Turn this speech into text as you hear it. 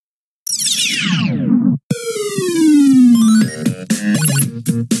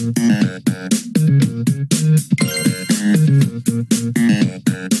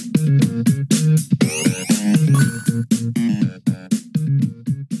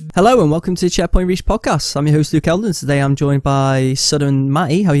Hello and welcome to the Checkpoint Reach podcast. I'm your host Luke Eldon. Today I'm joined by Sudden and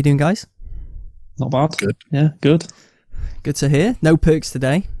Matty. How are you doing, guys? Not bad. Good. Yeah, good. Good to hear. No perks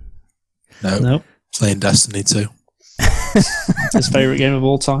today. No. Playing Destiny 2. His favourite game of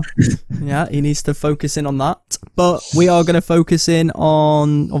all time. Yeah, he needs to focus in on that. But we are going to focus in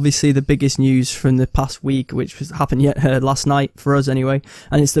on, obviously, the biggest news from the past week, which happened last night, for us anyway.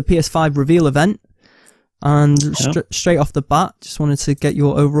 And it's the PS5 reveal event. And straight off the bat, just wanted to get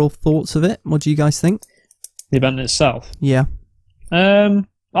your overall thoughts of it. What do you guys think? The event itself? Yeah.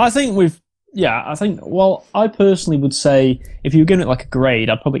 I think I personally would say, if you were giving it like a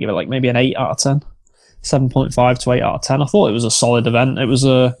grade, I'd probably give it like maybe an 8 out of 10. 7.5 to 8 out of 10. I thought it was a solid event. It was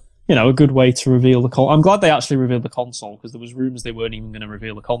a good way to reveal the console. I'm glad they actually revealed the console, because there was rumours they weren't even going to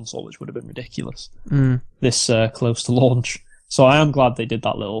reveal the console, which would have been ridiculous this close to launch. So I am glad they did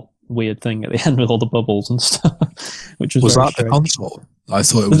that little weird thing at the end with all the bubbles and stuff, which was that strange. the console? I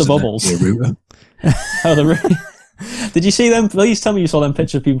thought it was the bubbles. Router. Oh, the router. Did you see them? Please tell me you saw them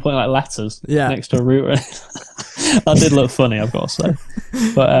pictures of people putting like letters next to a router. That did look funny, I've got to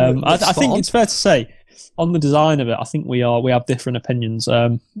say. But I think it's fair to say, on the design of it, I think we have different opinions. I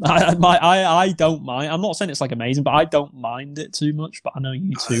don't mind. I'm not saying it's like amazing, but I don't mind it too much. But I know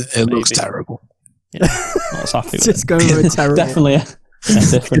you two. It looks terrible. Yeah, not as happy with Just it. going with terrible. Definitely a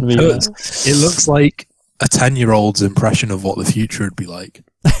different view. It looks like a 10-year-old's impression of what the future would be like.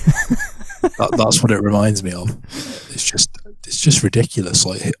 That's what it reminds me of. It's just ridiculous.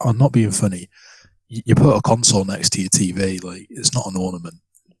 Like, I'm not being funny. You put a console next to your TV, like, it's not an ornament.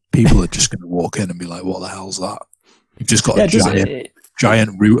 People are just going to walk in and be like, "What the hell's that?" You've just got a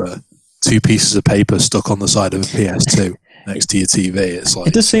giant router, 2 pieces of paper stuck on the side of a PS2 next to your TV. It's like,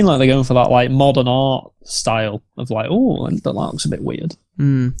 it does seem like they're going for that like modern art style of like, oh, and that looks a bit weird.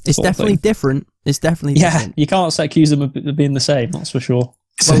 It's definitely different. It's definitely different. You can't accuse them of being the same. That's for sure.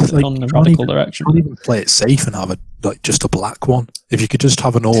 On the you radical direction. can't even play it safe and have just a black one. If you could just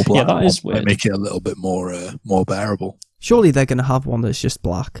have an all black, that is weird. Make it a little bit more bearable. Surely they're going to have one that's just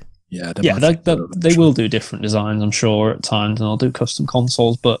black. Yeah, they will do different designs, I'm sure, at times, and they'll do custom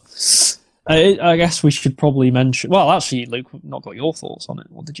consoles. But I guess we should probably mention. Well, actually, Luke, we've not got your thoughts on it.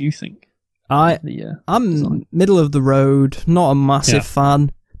 What did you think? I'm design? Middle of the road. Not a massive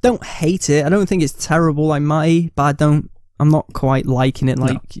fan. Don't hate it. I don't think it's terrible like Matty, but I'm not quite liking it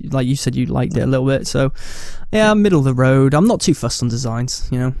like you said you liked it a little bit. So yeah, middle of the road. I'm not too fussed on designs.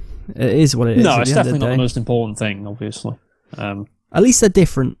 You know, it is what it is. No, it's definitely not the most important thing, obviously. At least they're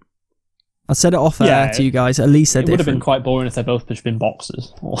different. I said it off air to you guys. At least they're different. It would have been quite boring if they've both just been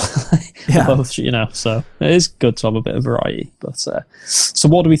boxes. Or both, so it is good to have a bit of variety. But so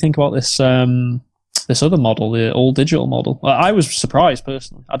what do we think about this this other model, the all digital model? I was surprised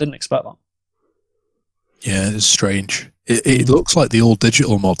personally. I didn't expect that. Yeah, it's strange. It looks like the all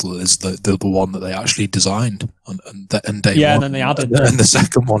digital model is the one that they actually designed and day one. And then they added, and the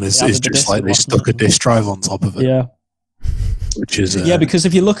second one is just like they stuck a disk drive on top of it. Yeah. Which is because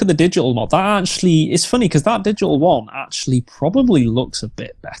if you look at the digital mod, that actually it's funny because that digital one actually probably looks a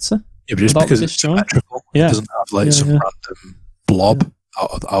bit better. Yeah, but just because it's symmetrical, it doesn't have some random blob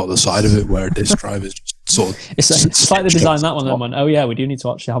out of the side of it where a disk drive is just sort of. It's like they designed that one and went, oh yeah, we do need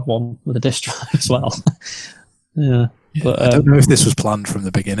to actually have one with a disk drive as well. But I don't know if this was planned from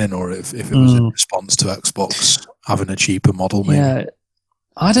the beginning or if it was in response to Xbox having a cheaper model. Maybe.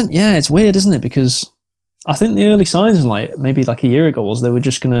 It's weird, isn't it? Because I think the early signs, maybe like a year ago, was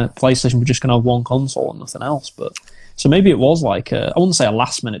PlayStation were just gonna have one console and nothing else. But so maybe it was like I wouldn't say a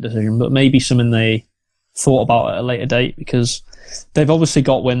last minute decision, but maybe something they thought about at a later date, because they've obviously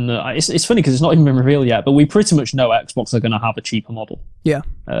got it's funny because it's not even been revealed yet, but we pretty much know Xbox are going to have a cheaper model. Yeah.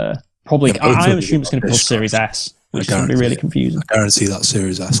 Probably. I assume it's going to be called Series S, which is going to be really confusing. I guarantee that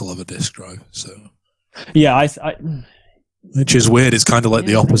Series S will have a disk drive. So. Yeah, which is weird. It's kind of like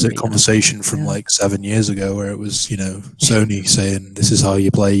the opposite conversation from 7 years ago, where it was, Sony saying this is how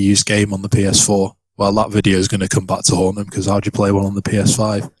you play a used game on the PS4. Well, that video is going to come back to haunt them, because how do you play one on the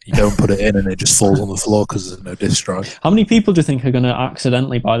PS5? You don't put it in and it just falls on the floor because there's no disc drive. How many people do you think are going to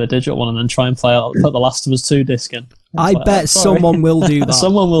accidentally buy the digital one and then try and put The Last of Us 2 disc in? I bet someone will do that.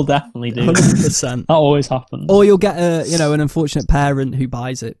 Someone will definitely do 100%. That always happens. Or you'll get an unfortunate parent who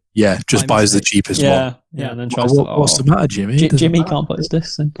buys it. Yeah, just buys the cheapest one. Yeah, and then tries what's the matter, Jimmy? Jimmy can't put his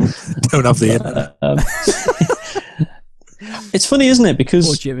discs in. Don't have the internet. It's funny, isn't it? Because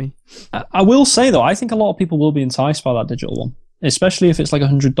poor Jimmy. I will say though, I think a lot of people will be enticed by that digital one, especially if it's like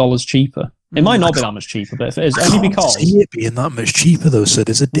 $100 cheaper. It might not be that much cheaper, but if it is, only because see it being that much cheaper though. So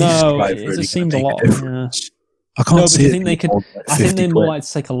there's a disc drive. It just seems a lot. I can't see it. I think they more like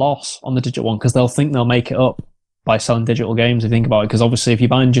to take a loss on the digital one because they'll think they'll make it up by selling digital games, if you think about it, because obviously if you're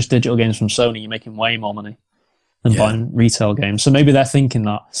buying just digital games from Sony, you're making way more money than buying retail games. So maybe they're thinking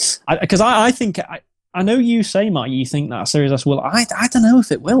that. Because I think, I know you say, Matt, you think that Series S will. I don't know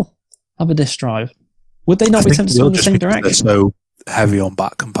if it will have a disc drive. Would they not be tempted to go in the same direction? They're so heavy on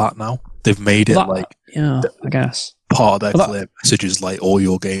back compat now. They've made it I guess. Part of their clear message is like all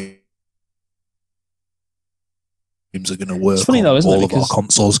your games are going to work on all of our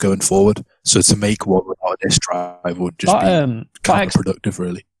consoles going forward. So to make one without a disc drive would just be counterproductive,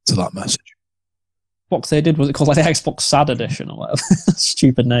 really, to that message. Xbox they did, was it called like the Xbox Sad Edition or whatever?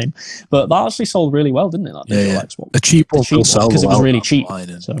 Stupid name. But that actually sold really well, didn't it? That digital Xbox. A cheap one will sell because it was really cheap.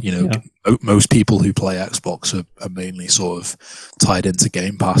 And, most people who play Xbox are mainly sort of tied into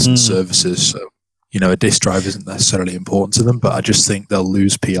Game Pass and services. So, a disc drive isn't necessarily important to them, but I just think they'll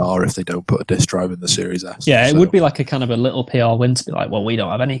lose PR if they don't put a disc drive in the Series S. Yeah, it would be like a kind of a little PR win to be like, well, we don't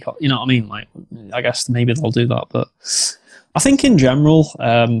have any, you know what I mean? Like, I guess maybe they'll do that, but I think in general,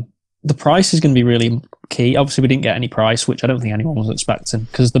 the price is going to be really key. Obviously, we didn't get any price, which I don't think anyone was expecting,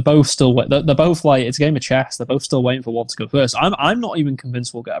 because they're both still, they're both like, it's a game of chess. They're both still waiting for one to go first. I'm not even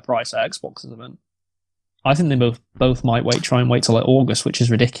convinced we'll get a price at Xbox's event. I think they both might try and wait till like August, which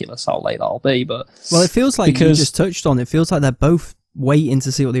is ridiculous how late that'll be. But well, it feels like you just touched on. It feels like they're both waiting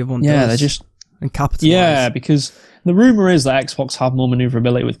to see what the other one does. Yeah, they're just and capitalize. Yeah, because the rumor is that Xbox have more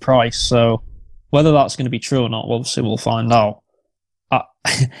maneuverability with price. So whether that's going to be true or not, obviously we'll find out.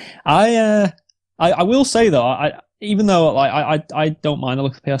 I will say though, even though I don't mind the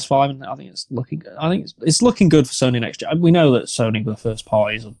look of PS5, and I think it's looking good for Sony next year. We know that Sony with the first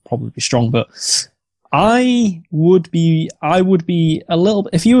parties will probably be strong, but I would be a little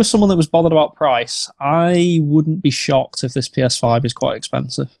bit, if you were someone that was bothered about price, I wouldn't be shocked if this PS5 is quite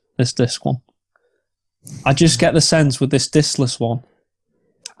expensive, this disc one. I just get the sense with this discless one,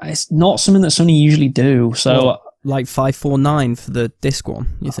 it's not something that Sony usually do, so like 549 for the disc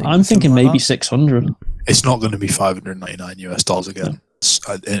one, you think? I'm thinking maybe 600. It's not going to be $599 again.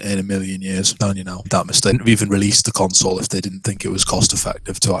 In a million years. Down, that mistake. They've even released the console if they didn't think it was cost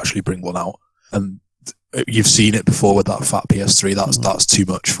effective to actually bring one out. And you've seen it before with that fat PS3. That's too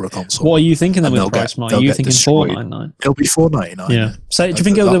much for a console. What are you thinking then with the price, Mike? Are you thinking $499? It'll be $499. Yeah. So do you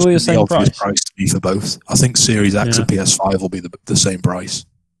think it'll be the same price? To be for both. I think Series X and PS5 will be the same price.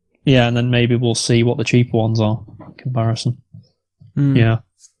 Yeah, and then maybe we'll see what the cheaper ones are in comparison. Yeah,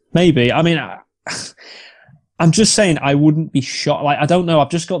 maybe. I mean, I'm just saying I wouldn't be shocked. Like, I don't know.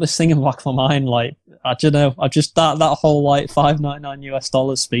 I've just got this thing in the back of my mind. Like, I don't know. I just that whole like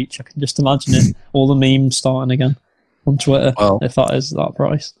 $599 speech. I can just imagine it. All the memes starting again on Twitter. Well, if that is that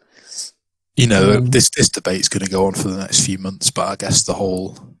price. This debate's going to go on for the next few months. But I guess the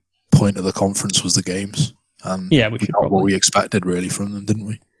whole point of the conference was the games, and we got what we expected really from them, didn't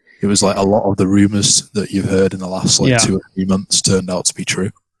we? It was like a lot of the rumors that you've heard in the last 2 or 3 months turned out to be true.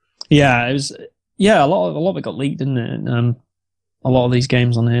 Yeah, it was. Yeah, a lot of it got leaked, didn't it? A lot of these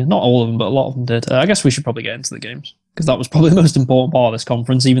games on here, not all of them, but a lot of them did. I guess we should probably get into the games, because that was probably the most important part of this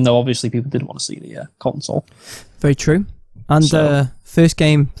conference, even though obviously people didn't want to see the console. Very true. And first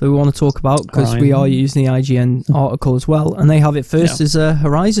game that we want to talk about, because we are using the IGN article as well, and they have it first is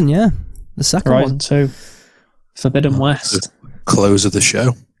Horizon, the second Horizon one. 2, Forbidden West. Close of the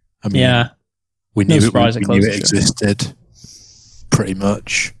show. I mean, we knew it existed, pretty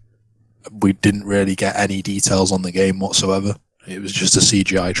much. We didn't really get any details on the game whatsoever. It was just a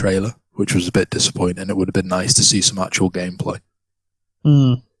CGI trailer, which was a bit disappointing. It would have been nice to see some actual gameplay.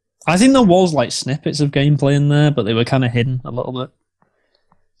 I think there was like snippets of gameplay in there, but they were kind of hidden a little bit,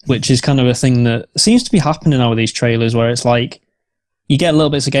 which is kind of a thing that seems to be happening now with these trailers, where it's like you get little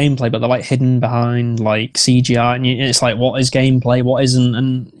bits of gameplay, but they're like hidden behind like CGI, and it's like, what is gameplay, what isn't?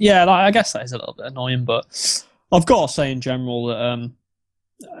 And I guess that is a little bit annoying, but I've got to say in general that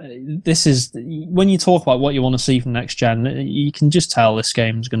this is, when you talk about what you want to see from next gen, you can just tell this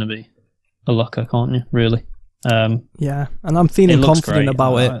game's going to be a looker, can't you? Really? And I'm feeling confident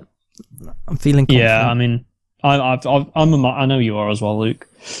about it. I'm feeling confident. Yeah, I mean, I know you are as well, Luke.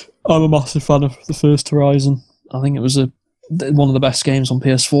 I'm a massive fan of the first Horizon. I think it was one of the best games on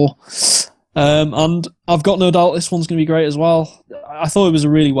PS4. And I've got no doubt this one's going to be great as well. I thought it was a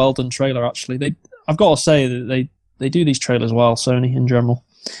really well done trailer, actually. I've got to say that they do these trailers well, Sony in general.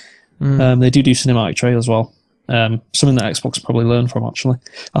 They do cinematic trailers well. Something that Xbox probably learned from, actually,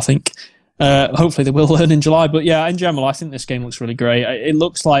 I think. Hopefully they will learn in July. But yeah, in general, I think this game looks really great. It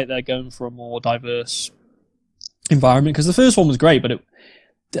looks like they're going for a more diverse environment, because the first one was great, but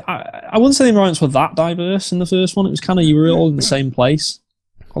I wouldn't say the environments were that diverse in the first one. It was kind of, you were all in the same place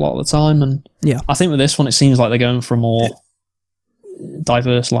a lot of the time. And I think with this one, it seems like they're going for a more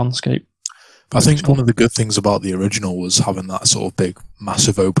diverse landscape. I think one of the good things about the original was having that sort of big,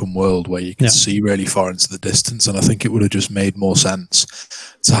 massive open world where you could see really far into the distance, and I think it would have just made more sense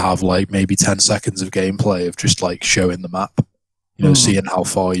to have like maybe 10 seconds of gameplay of just like showing the map, you know, seeing how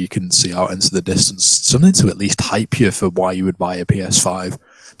far you can see out into the distance, something to at least hype you for why you would buy a PS5,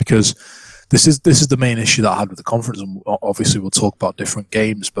 because this is the main issue that I had with the conference, and obviously we'll talk about different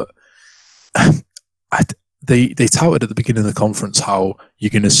games, but They touted at the beginning of the conference how you're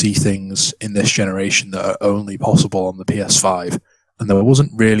going to see things in this generation that are only possible on the PS5, and there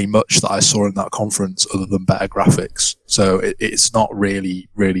wasn't really much that I saw in that conference other than better graphics. So it's not really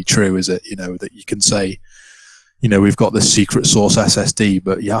true, is it? You know, that you can say, you know, we've got this secret source SSD,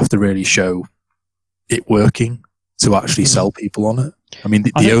 but you have to really show it working to actually sell people on it. I mean,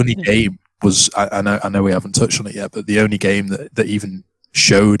 the only game was, I know we haven't touched on it yet, but the only game that even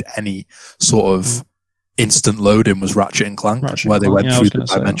showed any sort of instant loading was Ratchet and Clank, where they went through the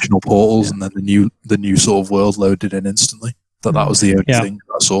dimensional portals, and then the new sort of world loaded in instantly. That was the only thing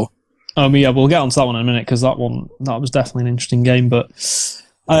I saw. We'll get onto that one in a minute, because that was definitely an interesting game. But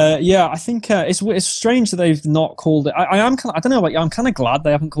I think it's strange that they've not called it. I don't know about you, I'm kind of glad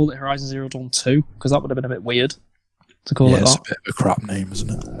they haven't called it Horizon Zero Dawn 2, because that would have been a bit weird to call it that. It's a bit of a crap name, isn't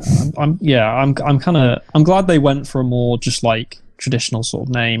it? I'm glad they went for a more just like traditional sort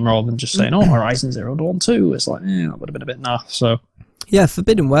of name rather than just saying, Horizon Zero Dawn 2. It's like, that would have been a bit naff. So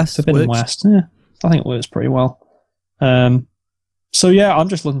Forbidden West. Forbidden West, I think it works pretty well. I'm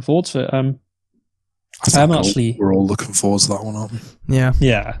just looking forward to it. We're all looking forward to that one, aren't we? Yeah.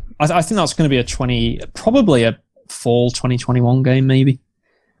 Yeah. I think that's going to be probably a fall 2021 game, maybe.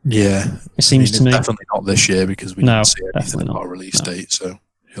 Yeah. It seems to me. Definitely not this year, because we didn't see anything about a release date, so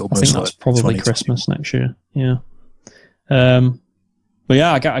I think that's probably Christmas next year. Yeah. But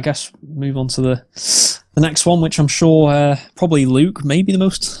I guess move on to the next one, which I'm sure probably Luke may be the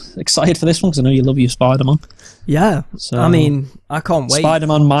most excited for this one, because I know you love your Spider-Man. Yeah, so, I mean, I can't wait.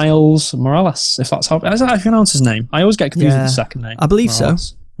 Spider-Man Miles Morales, if that's how you pronounce his name. I always get confused with the second name. I believe Morales.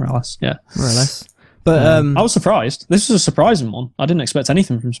 so. Morales, yeah. Morales. But I was surprised. This was a surprising one. I didn't expect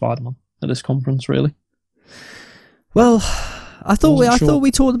anything from Spider-Man at this conference, really. Well, I thought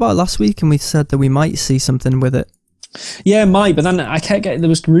we talked about it last week, and we said that we might see something with it. Yeah, might, but then there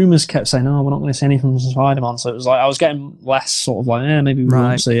was rumours kept saying, we're not going to see anything from Spider-Man, so it was like, I was getting less sort of like, maybe we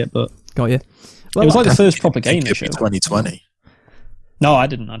won't see it, but... Got you. Well, it was like the first proper game this year. 2020. No, I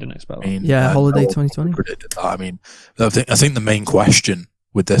didn't expect that. Holiday 2020. Predicted that. I mean, I think the main question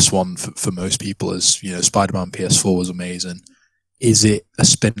with this one for most people is, you know, Spider-Man PS4 was amazing. Is it a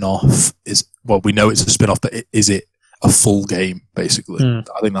spin-off? We know it's a spin-off, but is it a full game, basically? I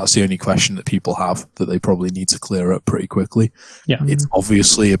think that's the only question that people have that they probably need to clear up pretty quickly. Yeah, it's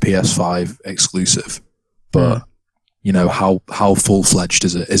obviously a PS5 exclusive, but you know, how full-fledged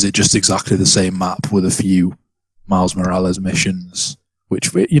is it? Is it just exactly the same map with a few Miles Morales missions,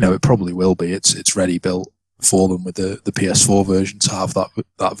 which it probably will be. It's ready built for them with the PS4 version to have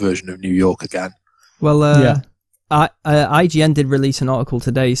that version of New York again. Well, IGN did release an article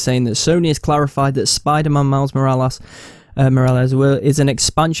today saying that Sony has clarified that Spider-Man Miles Morales is an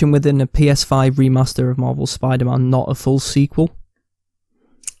expansion within a PS5 remaster of Marvel's Spider-Man, not a full sequel.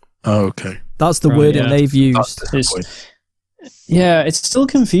 Oh, okay. That's the wording they've used. It's still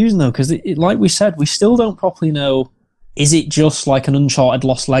confusing though, because like we said, we still don't properly know, is it just like an Uncharted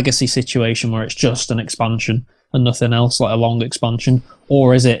Lost Legacy situation where it's just an expansion and nothing else, like a long expansion,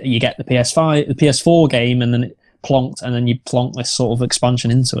 or is it you get the PS4 game and then it plonked, and then you plonk this sort of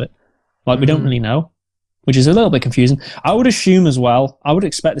expansion into it? Like, we don't really know, which is a little bit confusing. I would assume as well, I would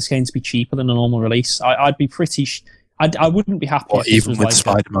expect this game to be cheaper than a normal release. I'd be pretty... I wouldn't be happy if even with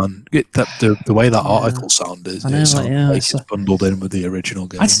Spider-Man. The way that article sounded, it sounds like it's bundled in with the original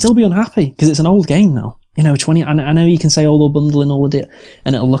game. I'd still be unhappy, because it's an old game now. You know, 20. I know you can say, they'll bundle in all of it,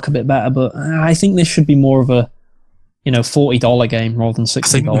 and it'll look a bit better, but I think this should be more of a, $40 game rather than $60. I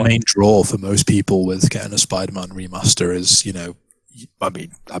think the main draw for most people with getting a Spider-Man remaster is,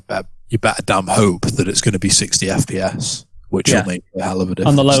 I bet you better damn hope that it's going to be 60 FPS, which will make a hell of a difference.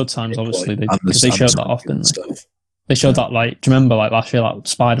 And the load times, obviously, because they showed that off, didn't they? They showed that, do you remember, last year, that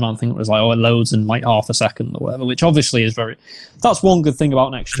Spider-Man thing was it loads in, half a second or whatever, which obviously is that's one good thing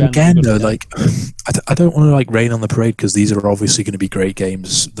about next gen. Again, though, I don't want to, rain on the parade, because these are obviously going to be great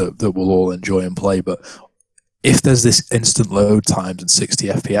games that we'll all enjoy and play, but if there's this instant load times and 60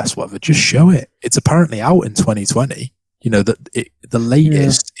 FPS, whatever, just show it. It's apparently out in 2020. The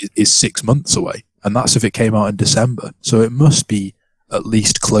latest is 6 months away, and that's if it came out in December. So it must be at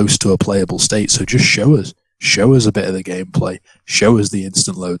least close to a playable state. So just show us. Show us a bit of the gameplay. Show us the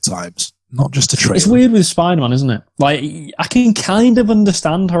instant load times, not just a trailer. It's weird with Spider-Man, isn't it? I can kind of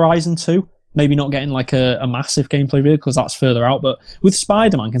understand Horizon 2, maybe not getting like a massive gameplay reveal because that's further out. But with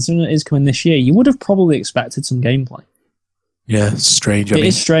Spider-Man, considering it is coming this year, you would have probably expected some gameplay. Yeah, it's strange. It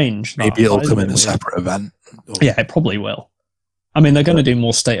is strange. Maybe it'll come in a separate event. Yeah, it probably will. I mean, they're going to do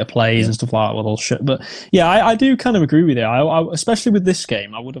more state of plays and stuff like that with all shit. But yeah, I do kind of agree with you. I, especially with this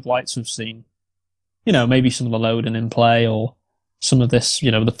game, I would have liked to have seen, maybe some of the loading in play or some of this,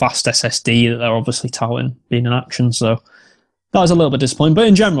 the fast SSD that they're obviously touting being in action. So that was a little bit disappointing. But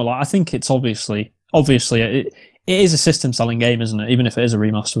in general, I think it's obviously it is a system selling game, isn't it? Even if it is a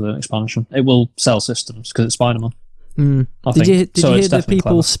remaster with an expansion, it will sell systems because it's Spider-Man. Did you hear the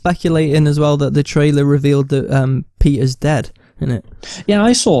people clever. Speculating as well that the trailer revealed that Peter's dead in it? Yeah,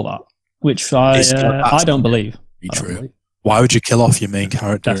 I saw that, which I don't believe. True. Why would you kill off your main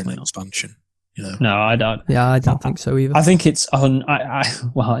character in an expansion? No, I don't. Yeah, I don't think so either. I think it's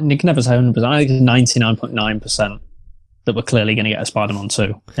well, you can never say 100%. I think it's 99.9% that we're clearly going to get a Spider-Man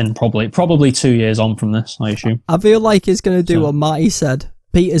 2, and probably 2 years on from this, I assume. I feel like it's going to do what Matty said.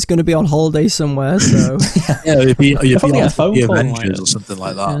 Peter's going to be on holiday somewhere, so yeah, you'd be on the Avengers or something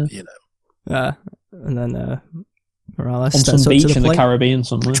like that, Yeah, and then Morales on some beach in the Caribbean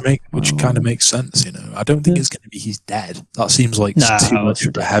somewhere, which kind of makes sense. I don't think it's going to be he's dead. That seems like too much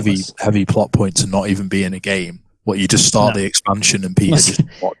of a heavy plot point to not even be in a game. What, you just start the expansion and Peter just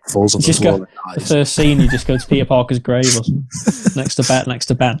falls on the floor and dies. The first scene, you just go to Peter Parker's grave or something, next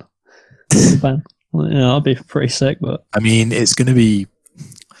to Ben. Ben. Well, that'd be pretty sick. But I mean, it's going to be.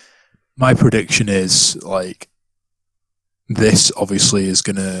 My prediction is like this. Obviously, is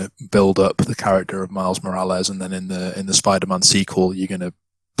going to build up the character of Miles Morales, and then in the Spider-Man sequel, you're going to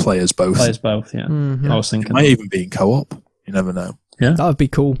play as both. Yeah. Mm-hmm. I was thinking it might even be in co-op. You never know. Yeah, that would be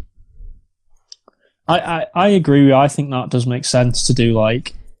cool. I agree with you. I think that does make sense to do.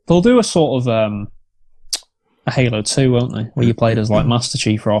 Like, they'll do a sort of a Halo 2, won't they? Where you played as like Master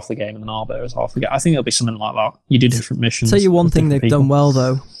Chief for half the game and then Arbiter as half the game. I think it'll be something like that. You do different missions. I'll tell you one thing they've done well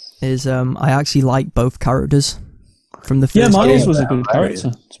though is I actually like both characters from the first game. Yeah, Miles was a good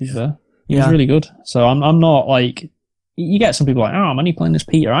character, to be fair. He was really good. So I'm not like, you get some people like, I'm only playing this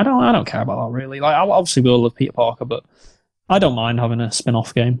Peter. I don't care about that really. Like, I obviously will love Peter Parker, but I don't mind having a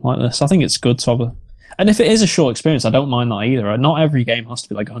spin-off game like this. I think it's good to have and if it is a short experience, I don't mind that either. Not every game has to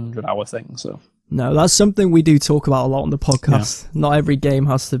be like a 100-hour thing. So no, that's something we do talk about a lot on the podcast. Yeah. Not every game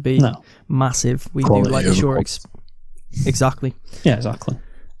has to be massive. We do like short. Exactly. Yeah, exactly.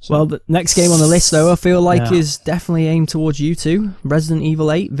 So, well, the next game on the list, though, I feel like is definitely aimed towards you two. Resident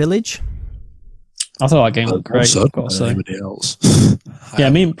Evil 8 Village. I thought that game looked great. I've got to say. Anybody else? Yeah,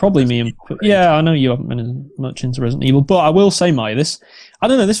 me and yeah, I know you haven't been much into Resident Evil, but I will say, Mike, I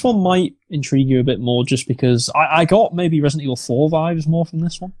don't know, this one might intrigue you a bit more just because I got maybe Resident Evil 4 vibes more from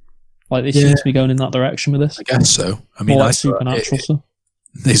this one. Like, they seem to be going in that direction with this. I guess so. I mean, more like supernatural stuff.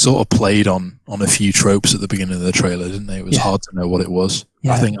 They sort of played on a few tropes at the beginning of the trailer, didn't they? It was hard to know what it was.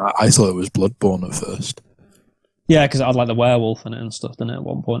 Yeah. I thought it was Bloodborne at first. Yeah, because it had like the werewolf in it and stuff, didn't it, at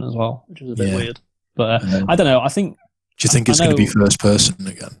one point as well, which was a bit weird. But I don't know. I think. Do you think it's going to be first person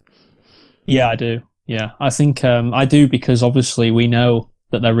again? Yeah, I do. Yeah, I think I do because obviously we know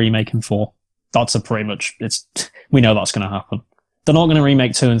that they're remaking 4. That's we know that's going to happen. They're not going to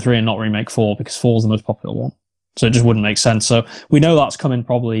remake 2 and 3 and not remake 4 because 4 is the most popular one. So it just wouldn't make sense. So we know that's coming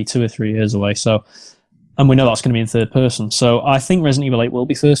probably 2 or 3 years away. So, and we know that's going to be in third person. So I think Resident Evil 8 will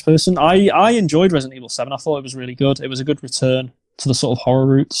be first person. I enjoyed Resident Evil 7. I thought it was really good. It was a good return to the sort of horror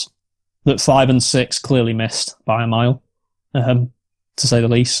roots that 5 and 6 clearly missed by a mile, to say the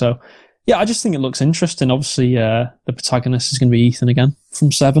least. So yeah, I just think it looks interesting. Obviously, the protagonist is going to be Ethan again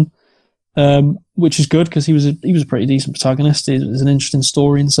from 7. Which is good because he was a pretty decent protagonist. It was an interesting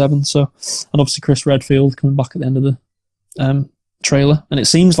story in 7. So, and obviously Chris Redfield coming back at the end of the trailer, and it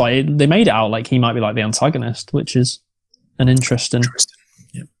seems like they made it out like he might be like the antagonist, which is an interesting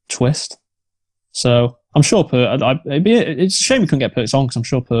twist. So I'm sure it's a shame we couldn't get Perks on because I'm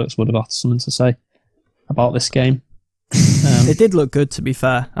sure Perks would have had something to say about this game. It did look good, to be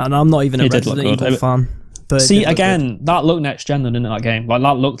fair, and I'm not even a Resident Evil fan. But see, again, that looked next gen, then, didn't it, that game? Like,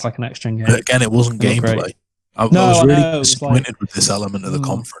 that looked like a next gen game. But again, it wasn't gameplay. I was really disappointed with this element of the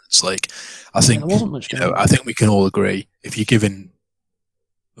conference. Like, I think, I think we can all agree, if you're giving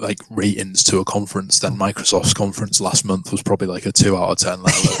like ratings to a conference, then Microsoft's conference last month was probably like a 2 out of 10,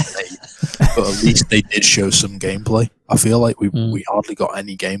 let alone an 8. But at least they did show some gameplay. I feel like we hardly got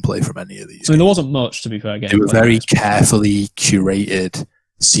any gameplay from any of these. I mean, there wasn't much, to be fair. They were very carefully curated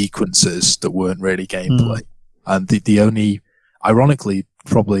sequences that weren't really gameplay, and the only, ironically,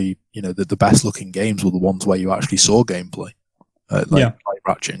 probably the best looking games were the ones where you actually saw gameplay, like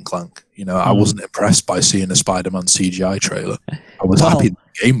Ratchet and Clank. I wasn't impressed by seeing a Spider-Man CGI trailer. I was happy that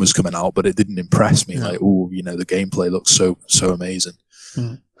the game was coming out, but it didn't impress me. Like, oh, the gameplay looks so amazing.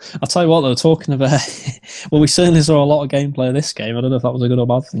 I'll tell you what, though, talking about... well, we certainly saw a lot of gameplay of this game. I don't know if that was a good or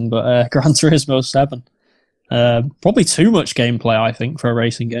bad thing, but Gran Turismo 7. Probably too much gameplay, I think, for a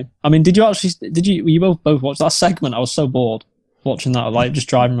racing game. I mean, were you both watch that segment? I was so bored watching that, like, just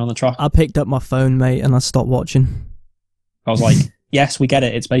driving around the track. I picked up my phone, mate, and I stopped watching. I was like, yes, we get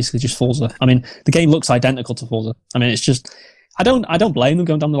it. It's basically just Forza. I mean, the game looks identical to Forza. I mean, it's just... I don't blame them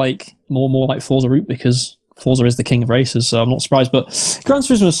going down the, like, more like Forza route, because Forza is the king of races, so I'm not surprised. But Gran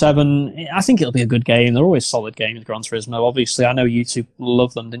Turismo 7, I think it'll be a good game. They're always solid games, Gran Turismo. Obviously, I know you two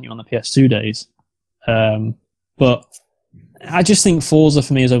love them, didn't you, on the PS2 days? But I just think Forza,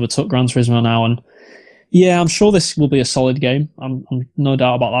 for me, has overtook Gran Turismo now. And yeah, I'm sure this will be a solid game. I'm no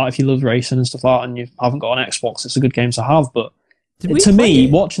doubt about that. If you love racing and stuff like that and you haven't got an Xbox, it's a good game to have. But to me,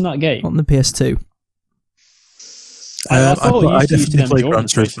 watching that game... On the PS2. I definitely played Gran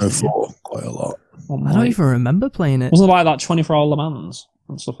Turismo 4 quite a lot. I don't even remember playing it. Wasn't it like that 24-hour Le Mans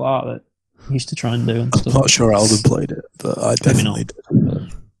and stuff like that he used to try and do? And I'm not sure Alden played it, but I definitely did.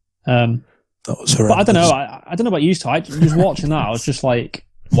 That was horrendous. But I don't know. I don't know about you two. I was watching that. I was just like,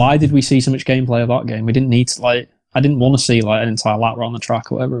 why did we see so much gameplay of that game? We didn't need to, like... I didn't want to see like an entire lap around the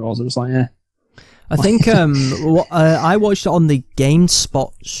track or whatever it was. It was like, yeah. I think I watched it on the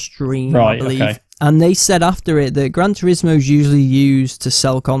GameSpot stream, I believe. Okay. And they said after it that Gran Turismo is usually used to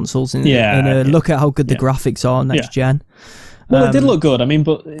sell consoles in a look at how good the graphics are next gen. Well, it did look good. I mean,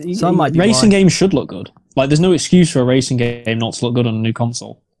 but racing games should look good. Like, there's no excuse for a racing game not to look good on a new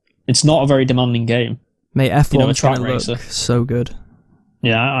console. It's not a very demanding game. Mate, F1's going to look so good.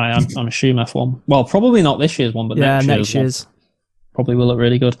 Yeah, I'm assuming F1. Well, probably not this year's one, but next year's. Probably will look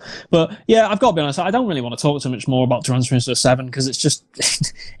really good. But yeah, I've got to be honest, I don't really want to talk too much more about Gran Turismo 7 because it's just,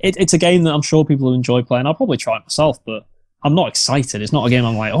 it's a game that I'm sure people will enjoy playing. I'll probably try it myself, but I'm not excited. It's not a game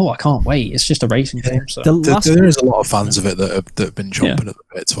I'm like, oh, I can't wait. It's just a racing game. So. There is a lot of fans of it that have been jumping at the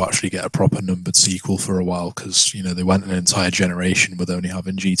bit to actually get a proper numbered sequel for a while because, they went an entire generation with only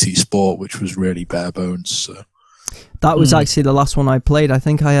having GT Sport, which was really bare bones. So. That was actually the last one I played. I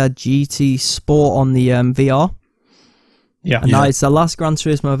think I had GT Sport on the VR. Yeah, and that is the last Gran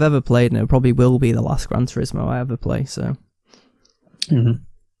Turismo I've ever played, and it probably will be the last Gran Turismo I ever play. So,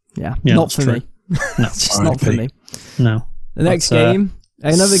 yeah, not for me. No, it's just not for me. No. The next game,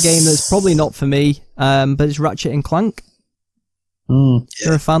 another game that's probably not for me, but it's Ratchet and Clank. You're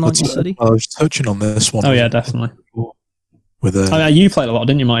a fan, aren't you, Suddy? I was touching on this one. Oh yeah, definitely. With you played a lot,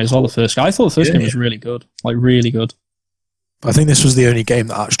 didn't you, Mike? As well, the first game. I thought the first game was really good, like really good. I think this was the only game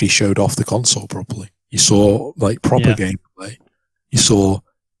that actually showed off the console properly. You saw like proper gameplay. You saw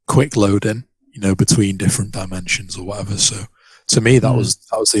quick loading, between different dimensions or whatever. So to me, that was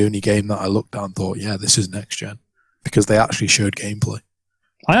the only game that I looked at and thought, yeah, this is next gen, because they actually showed gameplay.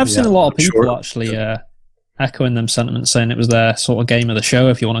 I have seen a lot of people actually echoing them sentiments, saying it was their sort of game of the show,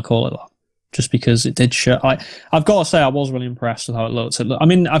 if you want to call it that, just because it did show. I've got to say, I was really impressed with how it looked. I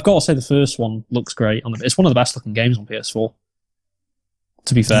mean, I've got to say the first one looks great. It's one of the best looking games on PS4.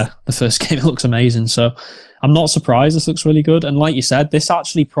 To be fair, the first game, it looks amazing. So I'm not surprised this looks really good. And like you said, this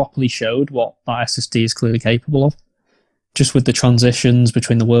actually properly showed what that SSD is clearly capable of. Just with the transitions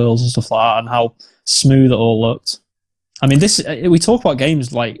between the worlds and stuff like that and how smooth it all looked. I mean, we talk about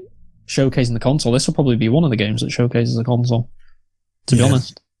games like showcasing the console. This will probably be one of the games that showcases the console, to be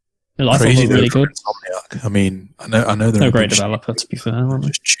honest. I thought it was really good. I mean, I know they're a great developer, to be fair. Aren't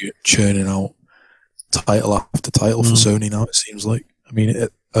they? Just churning out title after title for Sony now, it seems like. I mean,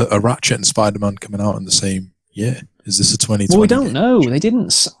 a Ratchet and Spider-Man coming out in the same year. Is this a 2020? Well, we don't know. They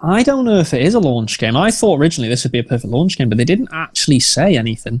didn't. I don't know if it is a launch game. I thought originally this would be a perfect launch game, but they didn't actually say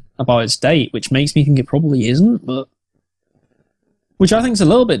anything about its date, which makes me think it probably isn't. But which I think is a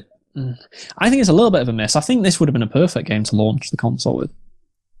little bit. I think it's a little bit of a miss. I think this would have been a perfect game to launch the console with.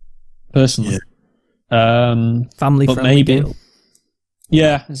 Personally, family friendly game.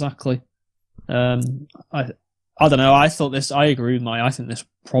 Yeah, exactly. I don't know. I agree with Mike. I think this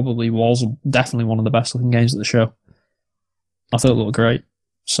probably was definitely one of the best looking games at the show. I thought it looked great.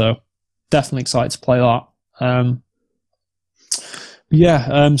 So, definitely excited to play that. So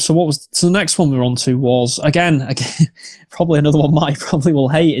the next one we were on to was, again, probably another one Mike probably will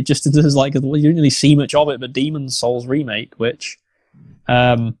hate. It just does like, you don't really see much of it, but Demon's Souls Remake, which,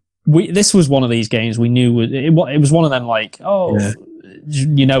 this was one of these games we knew, it was one of them like,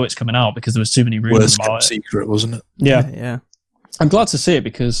 it's coming out because there was too many rumors about it. Secret, wasn't it? Yeah. I'm glad to see it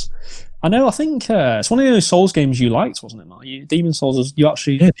because I think it's one of those Souls games you liked, wasn't it, Mark? Demon's Souls, you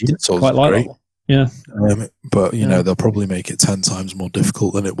actually did quite like that one. Yeah. But, they'll probably make it 10 times more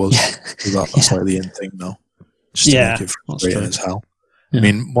difficult than it was. That's like the end thing now. Just to make it frustrating as hell. I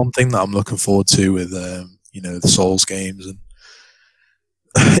mean, one thing that I'm looking forward to with the Souls games and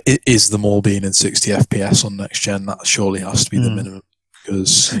is them all being in 60 FPS on next gen. That surely has to be the minimum.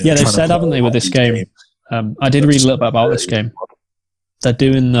 Because they said, haven't they, with this game? I did read a little bit about this game. They're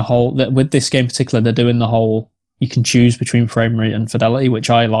doing the whole with this game in particular. They're doing the whole you can choose between frame rate and fidelity, which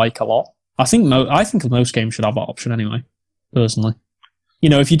I like a lot. I think most games should have that option anyway. Personally,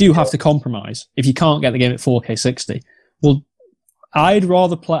 if you do have to compromise, if you can't get the game at 4K 60, well, I'd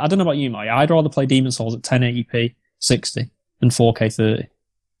rather play. I don't know about you, Mike. I'd rather play Demon's Souls at 1080p 60 than 4K 30.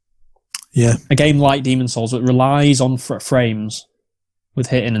 Yeah, a game like Demon's Souls that relies on frames with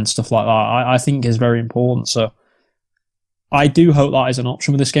hitting and stuff like that, I think is very important. So I do hope that is an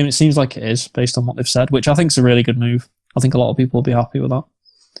option with this game. It seems like it is, based on what they've said, which I think is a really good move. I think a lot of people will be happy with that.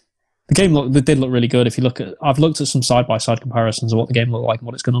 The game did look really good. If you look at, I've looked at some side-by-side comparisons of what the game looked like and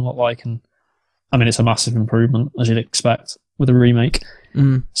what it's going to look like, and I mean, it's a massive improvement, as you'd expect, with a remake.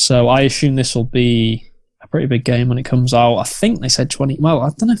 So I assume this will be a pretty big game when it comes out. I think they said 20. Well, I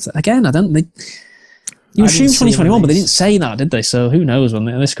don't know. You assume 2021, but they didn't say that, did they? So who knows when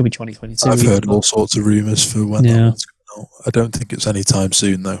this could be 2022. I've heard all sorts of rumours for when that one's coming out. I don't think it's any time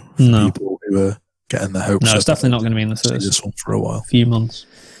soon, though. For people who are getting their hopes up. No, it's definitely not going to be in the first this one for a while. Few months.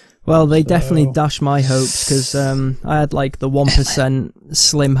 Well, they definitely dashed my hopes because I had like the 1%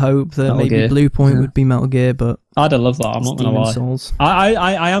 slim hope that maybe Bluepoint would be Metal Gear, but I'd have loved that. I'm not going to lie. Souls.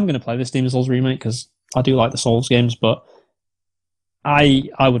 I am going to play this Demon's Souls remake because I do like the Souls games, but I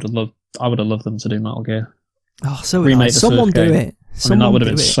would have loved them to do Metal Gear. Oh, so remake someone do it. I mean, that would have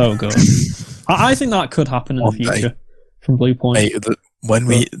been so good. I think that could happen in the future from Bluepoint. Hey,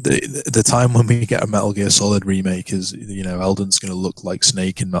 the time when we get a Metal Gear Solid remake is, Eldon's going to look like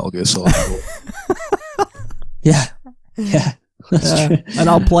Snake in Metal Gear Solid. Yeah. That's true. And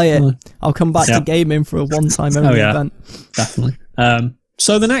I'll play it. I'll come back to gaming for a one-time only event. Definitely.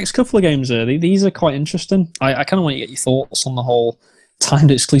 So the next couple of games, these are quite interesting. I kind of want to get your thoughts on the whole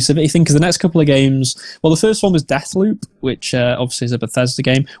timed exclusivity thing, because the next couple of games, well, the first one was Deathloop, which obviously is a Bethesda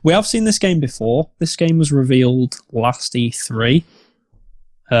game. We have seen this game before. This game was revealed last E3.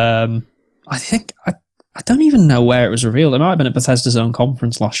 I think I don't even know where it was revealed. It might have been at Bethesda's own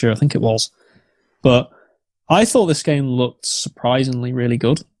conference last year. I think it was. But I thought this game looked surprisingly really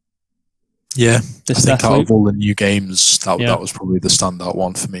good. Yeah, I think out of all the new games, that was probably the standout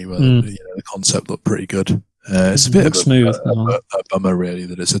one for me. Where the concept looked pretty good. It's a bit of a bummer, really,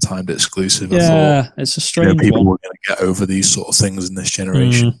 that it's a timed exclusive. Yeah, it's a strange people one. were going to get over these sort of things in this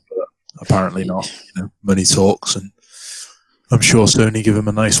generation, but apparently not. Money talks, and I'm sure Sony give them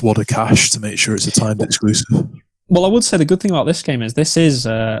a nice wad of cash to make sure it's a timed exclusive. Well, I would say the good thing about this game is this is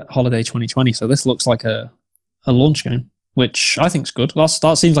holiday 2020, so this looks like a launch game, which I think is good.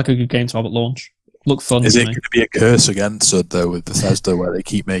 That seems like a good game to have at launch. Look fun. Is it going to be a curse against it, though, with Bethesda, where they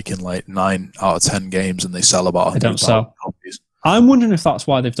keep making like 9 out of 10 games and they sell about 100,000 copies? I'm wondering if that's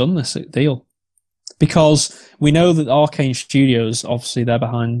why they've done this deal, because we know that Arcane Studios, obviously, they're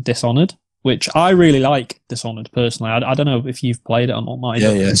behind Dishonored, which I really like. Dishonored personally. I don't know if you've played it or not, Mike.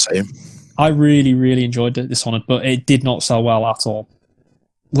 Yeah, same. I really, really enjoyed Dishonored, but it did not sell well at all.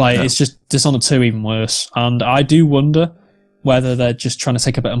 It's just Dishonored 2 even worse, and I do wonder whether they're just trying to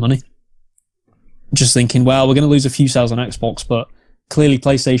take a bit of money. Just thinking, well, we're going to lose a few sales on Xbox, but clearly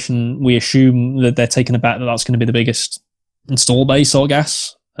PlayStation, we assume that they're taking a bet that that's going to be the biggest install base, I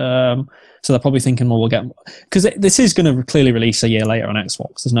guess. So they're probably thinking, well, we'll get... Because this is going to clearly release a year later on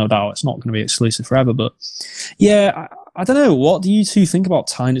Xbox. There's no doubt. It's not going to be exclusive forever. But yeah, I don't know. What do you two think about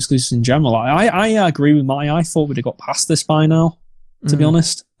timed exclusives in general? I agree with Matty. I thought we'd have got past this by now, to be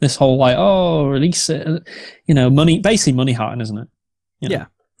honest. This whole, release it. Basically money hatting, isn't it? Yeah.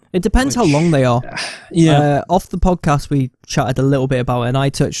 It depends how long they are. Yeah. Off the podcast, we chatted a little bit about it, and I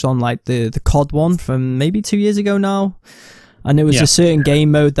touched on the COD one from maybe 2 years ago now. And there was a certain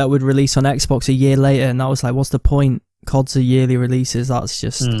game mode that would release on Xbox a year later, and I was like, what's the point? COD's are yearly releases. That's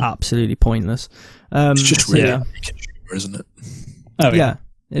just absolutely pointless. It's just really consumer, isn't it? Oh, yeah,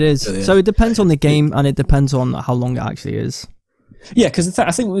 it is. Yeah. So it depends on the game, and it depends on how long it actually is. Yeah, because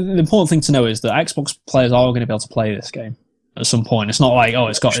I think the important thing to know is that Xbox players are going to be able to play this game at some point. It's not like,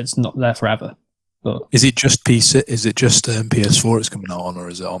 it's not there forever. But is it just PC? Is it just PS4 it's coming out on, or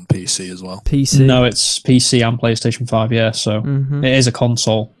is it on PC as well? PC. No, it's PC and PlayStation 5, yeah. So it is a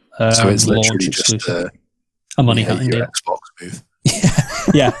console. So it's literally just a money hunting deal. Xbox move.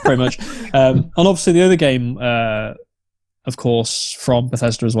 Yeah, pretty much. And obviously the other game, of course, from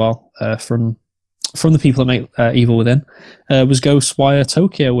Bethesda as well, from the people that make Evil Within, was Ghostwire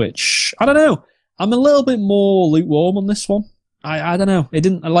Tokyo, which, I don't know, I'm a little bit more lukewarm on this one. I don't know. It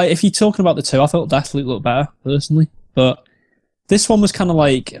didn't, if you're talking about the two, I thought Deathloop looked better, personally. But This one was kind of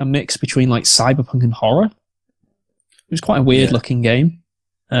like a mix between like cyberpunk and horror. It was quite a weird looking game.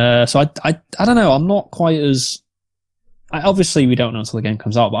 So I don't know. I'm not quite as. Obviously, we don't know until the game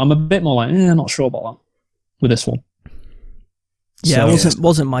comes out, but I'm a bit more like, I'm not sure about that with this one. Yeah, it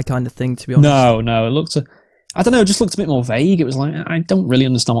wasn't my kind of thing, to be honest. No, it looked. I don't know. It just looked a bit more vague. It was like, I don't really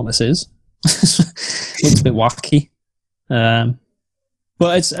understand what this is. It looked a bit wacky. But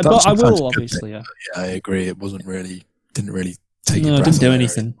I will obviously. Yeah, I agree. It wasn't really. Didn't really take. No, it didn't do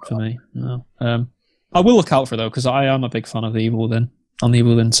anything for me. No. I will look out for it though, because I am a big fan of The Evil Within and The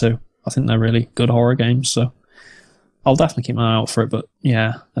Evil Within 2. I think they're really good horror games, so I'll definitely keep my eye out for it. But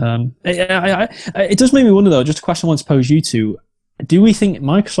yeah, it does make me wonder though. Just a question I want to pose you two: do we think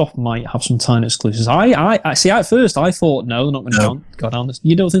Microsoft might have some time exclusives? I see. At first, I thought no, they're not going to go down this.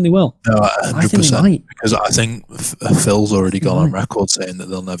 You don't think they will? No, 100%. I think they might, because I think Phil's already gone on record saying that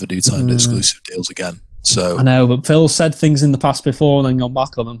they'll never do timed exclusive deals again. So I know, but Phil said things in the past before and then gone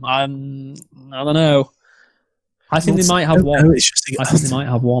back on them. I don't know. I think they might have one. I think they might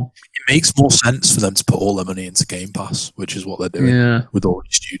have one. It makes more sense for them to put all their money into Game Pass, which is what they're doing with all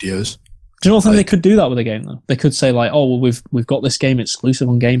these studios. Do you not think they could do that with a game though? They could say like, oh, well, we've got this game exclusive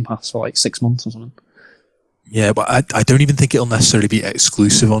on Game Pass for like 6 months or something. Yeah, but I don't even think it'll necessarily be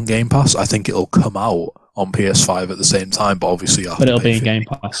exclusive on Game Pass. I think it'll come out on PS5 at the same time, but obviously it'll be in Game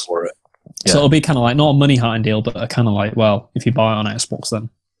Pass for it. So it'll be kind of like not a money hunting deal, but a kind of like, well, if you buy it on Xbox, then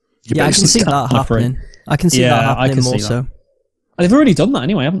I can see that happening. I can see that happening more so. They've already done that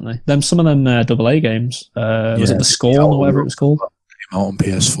anyway, haven't they? Some of them AA games. Was it the Scorn or whatever it was called? Came out on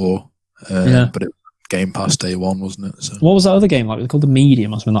PS4. But it was Game Pass day one, wasn't it? So. What was that other game like? It was called The Medium,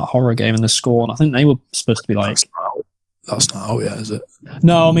 must have been that horror game, and the Scorn. I think they were supposed to be like. That's not out yet, is it?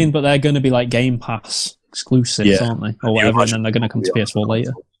 No, I mean, but they're going to be like Game Pass exclusives, aren't they? Or whatever, and then they're going to come to PS4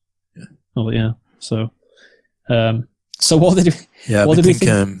 later. Yeah. Oh, yeah. So what did we? Yeah, I think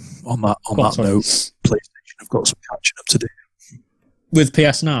on that note, PlayStation have got some catching up to do. With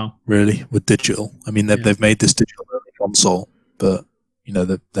PS Now? Really, with digital. I mean, they've made this digital console, but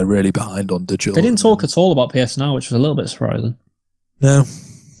they're really behind on digital. They didn't talk at all about PS Now, which was a little bit surprising. No.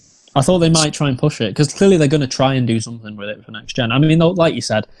 I thought they might try and push it, because clearly they're going to try and do something with it for next gen. I mean, like you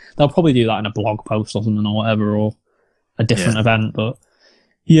said, they'll probably do that in a blog post or something or whatever, or a different event, but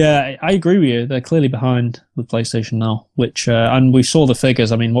yeah, I agree with you. They're clearly behind with PlayStation Now, which, and we saw the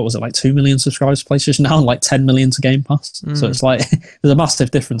figures. I mean, what was it, like 2 million subscribers to PlayStation Now and like 10 million to Game Pass? So it's like, there's a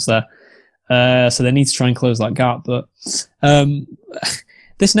massive difference there. So they need to try and close that gap. But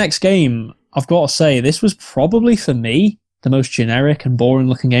this next game, I've got to say, this was probably, for me, the most generic and boring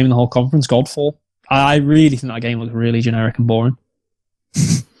looking game in the whole conference, Godfall. I really think that game looked really generic and boring.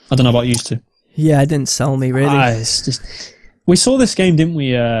 I don't know about you two. Yeah, it didn't sell me, really. It's just... We saw this game, didn't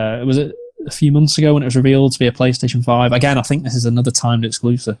we? Was it a few months ago when it was revealed to be a PlayStation 5? Again, I think this is another timed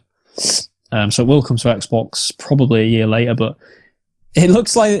exclusive. So it will come to Xbox probably a year later, but it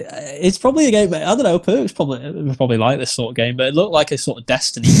looks like it's probably a game. I don't know, Perks probably like this sort of game, but it looked like a sort of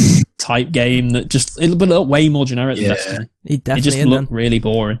Destiny type game that just, it looked way more generic than Destiny. It just looked really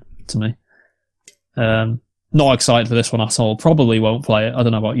boring to me. Not excited for this one at all. Probably won't play it. I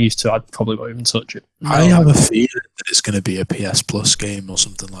don't know about used to. I probably won't even touch it. I have a feeling that it's going to be a PS Plus game or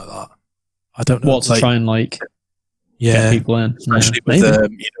something like that. I don't know. What, to try and get people in? Especially with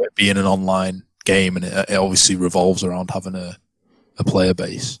it being an online game, and it obviously revolves around having a player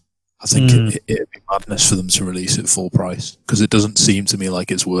base. I think it'd be madness for them to release it full price, because it doesn't seem to me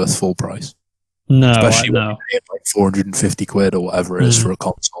like it's worth full price. No, especially when you're paying like 450 quid or whatever it is for a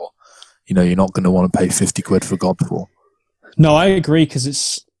console. You're not going to want to pay 50 quid for Godfall. No, I agree,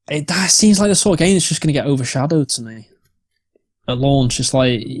 because that seems like the sort of game that's just going to get overshadowed to me at launch. It's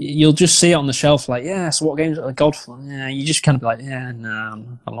like you'll just see it on the shelf, like, so what games are Godfall? Yeah, you just kind of be like,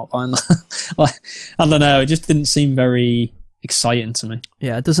 no, I'm not buying that. I don't know, it just didn't seem very exciting to me.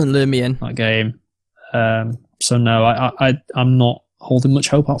 Yeah, it doesn't lure me in, that game. So no, I'm not holding much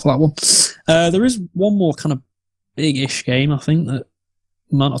hope out for that one. There is one more kind of big-ish game, I think, that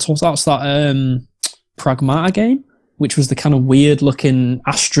might not talk about. That's that Pragmata game, which was the kind of weird-looking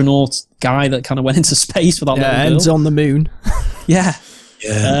astronaut guy that kind of went into space with that little girl. Ends on the moon. Yeah.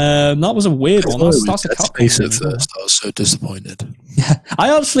 That was a weird one. That's a space at first. I was so disappointed. Yeah, I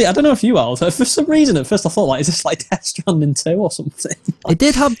don't know if you are. For some reason, at first I thought, is this like Death Stranding 2 or something? It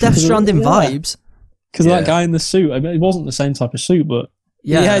did have Death Stranding vibes. Because of that guy in the suit. I mean, it wasn't the same type of suit, but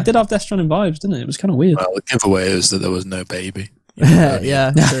yeah, it did have Death Stranding vibes, didn't it? It was kind of weird. Well, the giveaway is that there was no baby.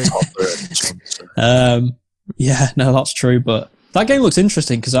 Yeah, no, that's true. But that game looks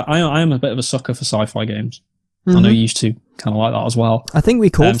interesting, because I am a bit of a sucker for sci-fi games. I know you used to kind of like that as well. I think we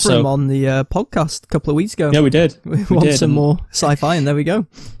called for him on the podcast a couple of weeks ago. Yeah, we did. We want some more sci-fi, and there we go.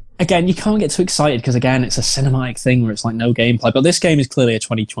 Again, you can't get too excited because, again, it's a cinematic thing where it's like no gameplay. But this game is clearly a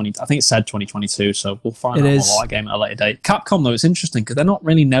 2020. I think it said 2022, so we'll find out more about that game at a later date. Capcom, though, it's interesting because they're not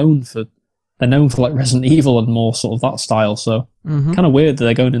really known for. They're known for like Resident Evil and more sort of that style. So kind of weird that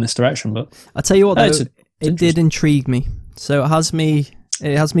they're going in this direction. But I tell you what, though, it did intrigue me. So it has me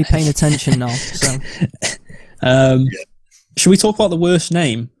paying attention now. So, should we talk about the worst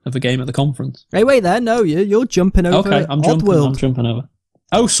name of a game at the conference? Hey, wait there. No, you're jumping over. Okay, I'm jumping over.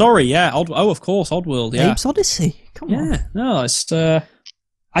 Oh, sorry. Yeah. Of course, Oddworld. Yeah. Apes Odyssey. Come on. Yeah. No, it's. I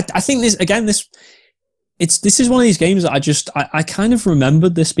think this again. This is one of these games that I kind of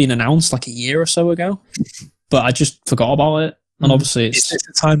remembered this being announced like a year or so ago, but I just forgot about it. And obviously, it's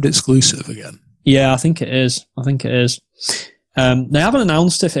a timed exclusive again. Yeah, I think it is. They haven't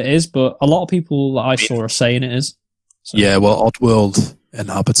announced if it is, but a lot of people that I saw are saying it is. So. Yeah, well, Oddworld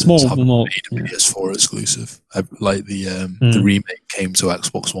Inhabitants haven't made a yeah. PS4 exclusive. Like the remake came to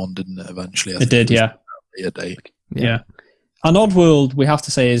Xbox One, didn't it? Eventually, it did. Yeah. A date. Yeah. And Oddworld, we have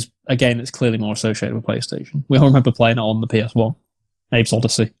to say, is again, it's clearly more associated with PlayStation. We all remember playing it on the PS1, Apes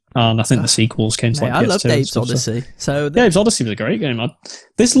Odyssey, and I think the sequels came to like PS2. I loved Apes Odyssey. So Apes Odyssey was a great game. I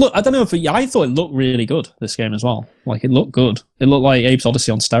don't know I thought it looked really good. This game as well. Like it looked good. It looked like Apes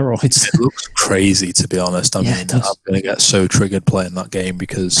Odyssey on steroids. It looks crazy, to be honest. I mean, I'm going to get so triggered playing that game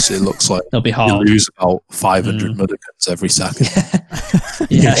because it looks like it'll be hard. You lose about 500 Mudokons every second.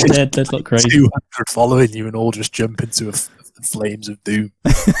 Yeah, it did look crazy. 200 following you and all just jump into the flames of doom.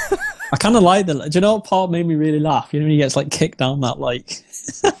 I kind of like that. Do you know what part made me really laugh? You know when he gets like kicked down that like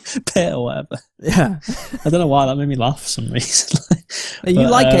pit or whatever. Yeah, I don't know why that made me laugh for some reason. You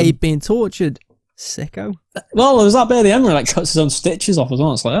like Abe being tortured, sicko. Well, there's that bit at the end where he like cuts his own stitches off as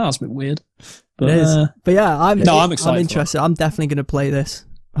well. It's like, that's a bit weird. But, it is. But yeah, I'm excited. I'm interested. I'm definitely going to play this.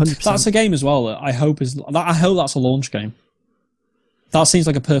 100%. That's a game as well that I hope that's a launch game. That seems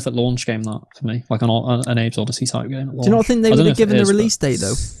like a perfect launch game, that for me, like an Apes Odyssey type game. Do you not think they would have given the release date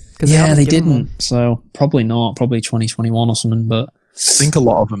though? Yeah, they didn't. One. So probably not. Probably 2021 or something. But I think a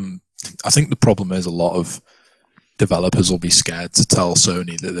lot of them. I think the problem is a lot of developers will be scared to tell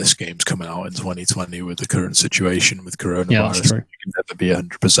Sony that this game's coming out in 2020 with the current situation with coronavirus. Yeah, that's true. You can never be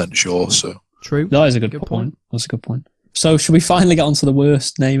 100% sure. So true. That is a good point. That's a good point. So should we finally get onto the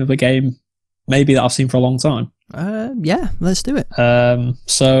worst name of a game, maybe that I've seen for a long time? Yeah, let's do it.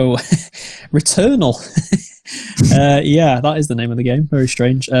 So Returnal. Yeah, that is the name of the game. Very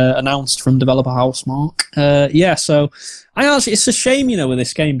strange. Announced from developer Housemarque. Yeah, so it's a shame, with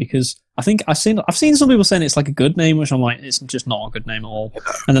this game because I think I've seen some people saying it's like a good name, which I'm like, it's just not a good name at all.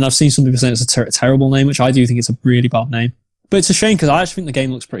 And then I've seen some people saying it's a terrible name, which I do think it's a really bad name. But it's a shame because I actually think the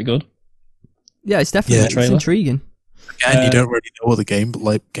game looks pretty good. Yeah, it's definitely intriguing. Again, you don't really know what the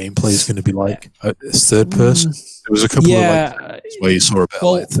gameplay is going to be like. It's third person. There was a couple of where you saw a bit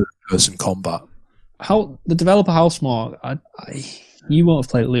of third person combat. How the developer Housemarque, you won't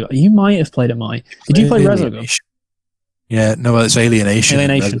have played it. You might have played it, Mike. Did you play Resogun? Yeah, no, it's Alienation.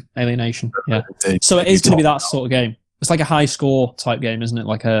 Alienation. Yeah. So it is going to be that sort of game. It's like a high score type game, isn't it?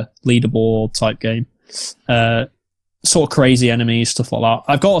 Like a leaderboard type game. Sort of crazy enemies, stuff like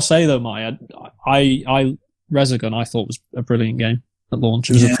that. I've got to say though, Mike, I Resogun I thought was a brilliant game at launch.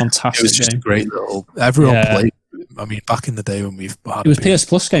 It was a fantastic game. It was just a great little. Everyone played. I mean, back in the day when we've had it was PS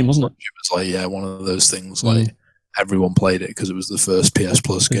Plus game, wasn't it? It was like one of those things. Like everyone played it because it was the first PS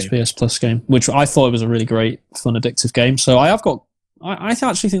Plus game. PS Plus game, which I thought it was a really great, fun, addictive game. So I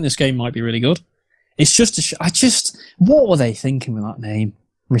actually think this game might be really good. It's just what were they thinking with that name?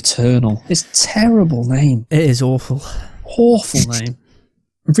 Returnal. It's a terrible name. It is awful. Awful name.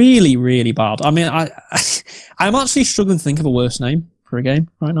 Really, really bad. I mean, I'm actually struggling to think of a worse name for a game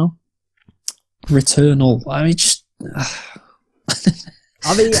right now. Returnal. I mean, just.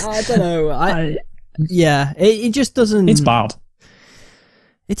 I mean, I don't know. It just doesn't. It's bad.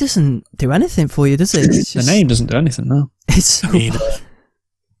 It doesn't do anything for you, does it? It's just, the name doesn't do anything, no. It's so bad.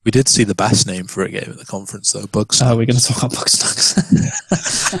 We did see the best name for a game at the conference, though. Bugsnax. Oh, we're going to talk about Bugsnax.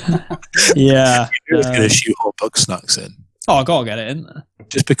 Yeah. You're going to shoot all Bugsnax in. Oh, I gotta get it in there.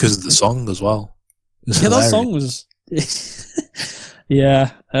 Just because of the song as well. That song was.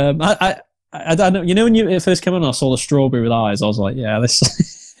 Yeah. I don't know. When it first came on, I saw the strawberry with eyes. I was like, yeah,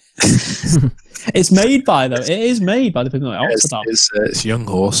 this. It's made by though. It is made by the people at Octodad. It's Young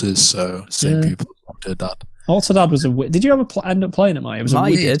Horses, so same people did that. Octodad was a. Did you ever end up playing it, Mike? It was a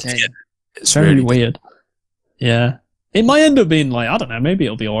weird game. It's very really weird. Yeah. It might end up being like, I don't know, maybe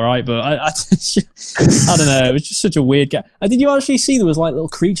it'll be alright, but I don't know, it was just such a weird game. Did you actually see there was like little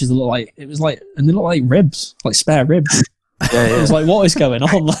creatures that look like, and they look like ribs, like spare ribs? Yeah, It was like, what is going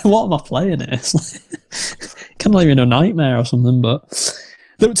on? Like, what am I playing? It's like, kind of like in a nightmare or something. But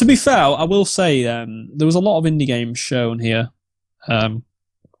to be fair, I will say there was a lot of indie games shown here,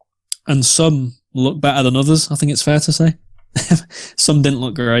 and some look better than others. I think it's fair to say. Some didn't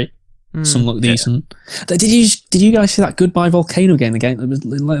look great. Some look decent. Did you guys see that Goodbye Volcano game? The game that was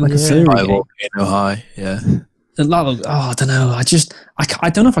like a furry Goodbye game. Volcano High, yeah. That looked, I don't know. I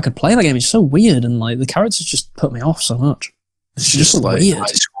don't know if I could play that game. It's so weird, and like the characters just put me off so much. It's just like weird. high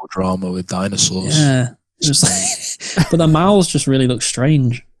school drama with dinosaurs. Yeah, but their mouths just really look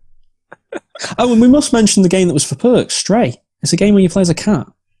strange. Oh, and we must mention the game that was for Perks, Stray. It's a game where you play as a cat.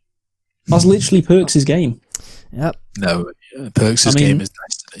 That's literally Perks' game. Yep. No, Perks' game is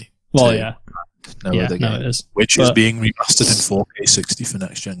Destiny. Well, So, yeah. No Yeah, other no, game. it is. Which is But- being remastered in 4K 60 for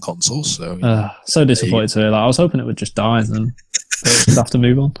next-gen consoles. So So disappointed to hear that. I was hoping it would just die and then Perks would have to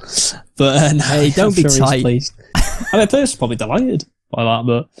move on. But no, Hey, don't I'm be sure he's tight. pleased. I mean, Perks is probably delighted by that,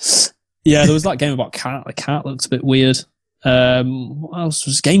 but yeah, there was that game about cat. The cat looked a bit weird. What else? There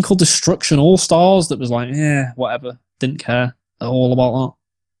was a game called Destruction All Stars that was like, whatever. Didn't care at all about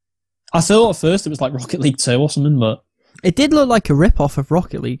that. I thought at first it was like Rocket League 2 or something, but It did look like a rip-off of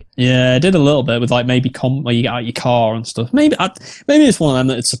Rocket League. yeah, it did a little bit with like maybe where you get out your car and stuff. Maybe it's one of them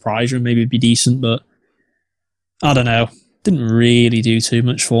that'd surprise you and maybe it'd be decent, but I don't know. Didn't really do too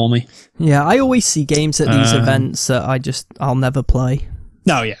much for me. Yeah, I always see games at these events that I'll never play.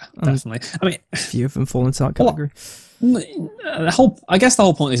 No, yeah, definitely. I mean, A few of them fall into that category. I guess the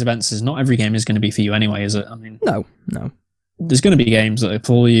whole point of these events is not every game is going to be for you anyway, is it? I mean, No. there's going to be games that are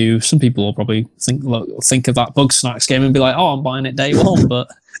for you. Some people will probably think of that Bug Snacks game and be like, "Oh, I'm buying it day one," but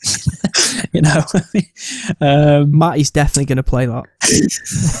you know, Matty's definitely going to play that.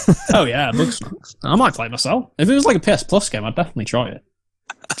 oh yeah, Bug Snacks. I might play it myself. If it was like a PS Plus game, I'd definitely try it,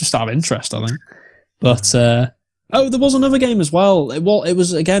 just out of interest, I think. But there was another game as well. It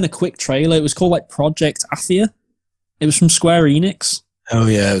was again a quick trailer. It was called like Project Athia. It was from Square Enix. oh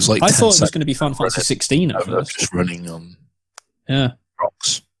yeah, it was like I 10 thought it was seconds going to be Final Fantasy 16 at of first. just running on Yeah.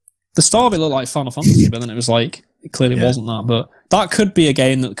 rocks. The start of it looked like Final Fantasy, but then it was like it clearly Yeah. wasn't that. But that could be a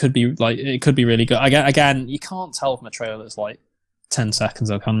game that could be like it could be really good. Again, you can't tell from a trailer that's like 10 seconds,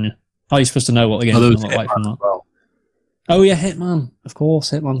 though, can you? How are you supposed to know what the game's Oh, going there to was look like from Hitman that? as well. Oh yeah, Hitman, of course,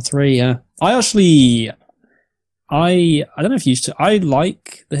 Hitman 3. Yeah, I don't know if you used to. I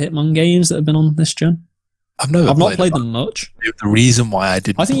like the Hitman games that have been on this gen. I've never I've not played them. them much. The reason why I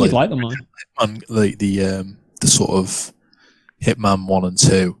didn't I think play you'd like them though. Hitman, like the sort of Hitman 1 and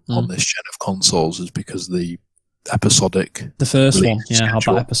 2 on Mm. this gen of consoles is because the episodic, The first Release one, yeah, had that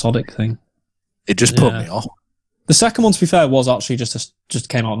schedule. episodic thing. it just put Yeah. me off. The second one, to be fair, was actually just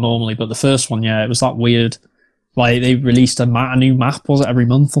came out normally, but the first one, yeah, it was that weird. Like they released a new map, was it every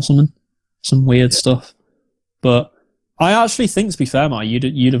month or something? Some weird stuff. But I actually think, to be fair, Matt,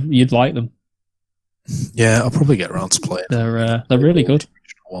 you'd like them. Yeah, I'll probably get around to playing They're really good.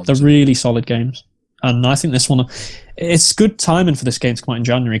 ones. They're really solid games, and I think this one, it's good timing for this game to come out in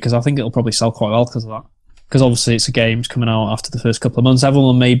January because I think it'll probably sell quite well because of that. Because obviously it's a game coming out after the first couple of months.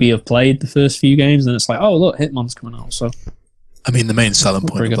 Everyone maybe have played the first few games, and it's like, oh look, Hitman's coming out. So I mean, the main selling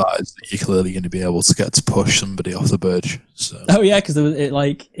point Pretty of good. that is that you're clearly going to be able to get to push somebody off the bridge. So oh yeah, because it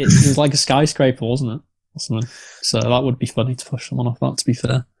was like a skyscraper, wasn't it? Or something. So that would be funny to push someone off that. To be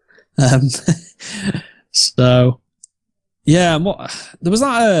fair, so yeah, and there was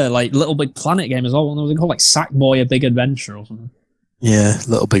that like Little Big Planet game as well. One that was called like Sackboy: A Big Adventure or something. yeah,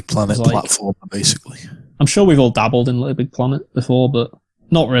 Little Big Planet It's like- platformer, basically. I'm sure we've all dabbled in Little Big Planet before, but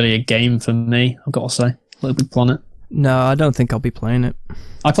not really a game for me. I've got to say, Little Big Planet. No, I don't think I'll be playing it.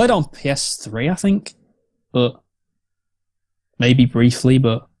 I played it on PS3, I think, but maybe briefly.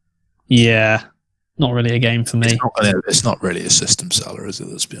 But yeah, not really a game for me. It's not really a system seller, is it?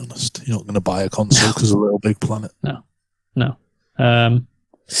 Let's be honest. You're not going to buy a console because of Little Big Planet. No.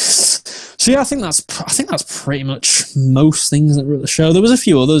 So yeah, I think that's pretty much most things that were at the show. There was a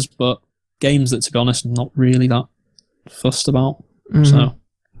few others, but games that, to be honest, I'm not really that fussed about. Mhm. So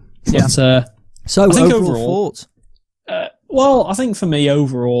Yeah. But, So, I think overall overall- thoughts? well, I think for me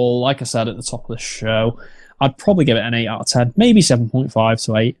overall, like I said at the top of the show, I'd probably give it an 8 out of 10, maybe 7.5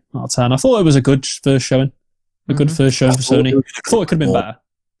 to 8 out of 10. I thought it was a good first showing, first showing for Sony. Thought it could have been better.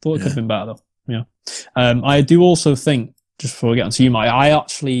 Thought it could have been better though. Yeah. I do also think, just before we get onto you, Mike,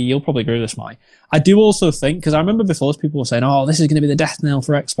 you'll probably agree with this, Mike. I do also think, because I remember before people were saying, oh, this is going to be the death knell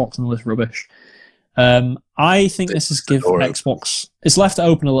for Xbox and all this rubbish. I think this is give Xbox, it's left it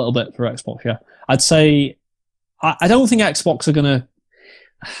open a little bit for Xbox, yeah. I'd say, I don't think Xbox are going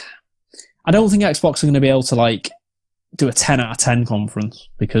to be able to like do a 10 out of 10 conference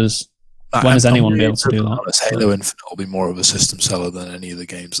because When is anyone be able to do that? Honest, Halo Infinite will be more of a system seller than any of the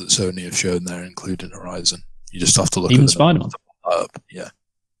games that Sony have shown there, including Horizon. You just have to look Even at Spider-Man. Yeah.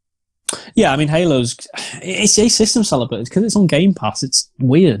 Yeah, I mean, it's a system seller, but it's because it's on Game Pass. It's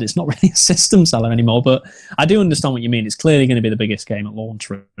weird. It's not really a system seller anymore, but I do understand what you mean. It's clearly going to be the biggest game at launch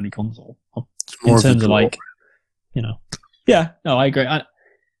for any console. In terms of like, yeah, no, I agree.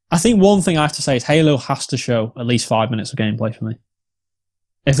 I think one thing I have to say is Halo has to show at least 5 minutes of gameplay for me.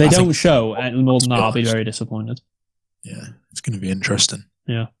 If they don't show more than that, I'll be very disappointed. Yeah, it's going to be interesting.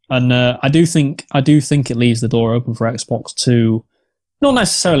 Yeah, and I do think it leaves the door open for Xbox to not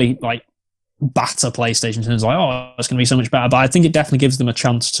necessarily like batter PlayStation in terms of like, oh, it's going to be so much better, but I think it definitely gives them a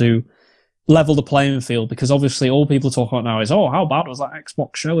chance to level the playing field, because obviously all people talk about now is, oh, how bad was that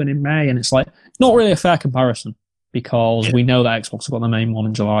Xbox showing in May? And it's like not really a fair comparison, because we know that Xbox have got the main one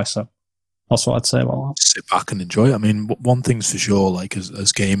in July, so that's what I'd say about that. Sit back and enjoy it. I mean, one thing's for sure, like as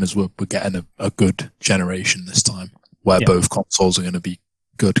gamers, we're getting a good generation this time, where both consoles are going to be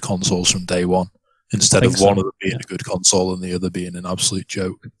good consoles from day one, instead of one of them being a good console and the other being an absolute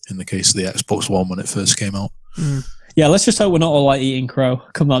joke, in the case of the Xbox One when it first came out. Yeah, let's just hope we're not all like eating crow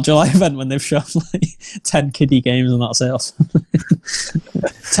come that July event when they've shown like 10 kiddie games and that's it.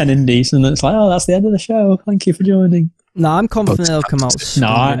 10 indies, and it's like, oh, that's the end of the show. Thank you for joining. No, I'm confident they'll come out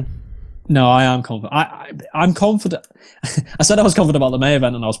soon. No, I am confident. I'm confident. I said I was confident about the May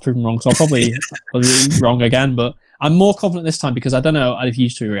event and I was proven wrong, so I'll probably be wrong again, but I'm more confident this time because I don't know if you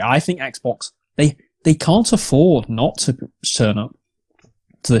used to agree. I think Xbox, they can't afford not to turn up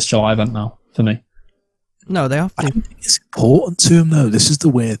to this July event now, for me. No, they have to. I don't think it's important to them, though. This is the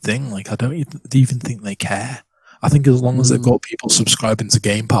weird thing. Like, I don't even think they care. I think as long as they've got people subscribing to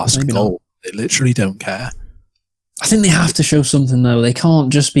Game Pass and Gold, they literally don't care. I think they have to show something, though. They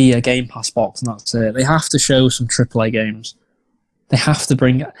can't just be a Game Pass box and that's it. They have to show some AAA games. They have to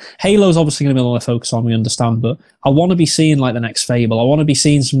bring... Halo's obviously going to be all they focus on, we understand, but I want to be seeing like the next Fable. I want to be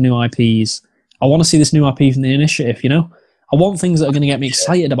seeing some new IPs. I want to see this new IP from the Initiative, you know? I want things that are going to get me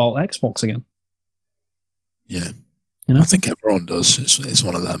excited about Xbox again. Yeah. You know? I think everyone does. It's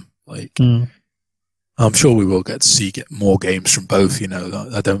one of them. Like, I'm sure we will get more games from both, you know.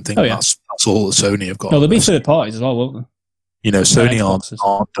 I don't think that's all that Sony have got. No, there'll be third parties as well, won't there? You know, Sony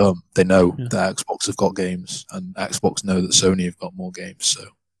aren't dumb. They know that Xbox have got games, and Xbox know that Sony have got more games. So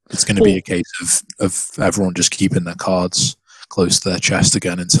it's going to be a case of everyone just keeping their cards close to their chest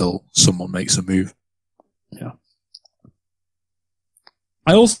again until someone makes a move. Yeah.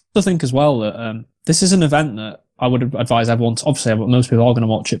 I also think as well that this is an event that I would advise everyone to, obviously most people are going to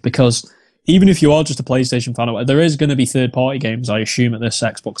watch it, because even if you are just a PlayStation fan, there is going to be third-party games, I assume, at this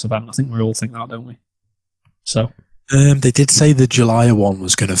Xbox event. I think we all think that, don't we? So they did say the July one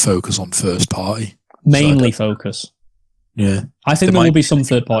was going to focus on first party. Mainly focus. Yeah. I think there will be some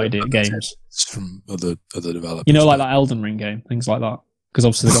third-party games. From other developers. You know, like that Elden Ring game, things like that. Because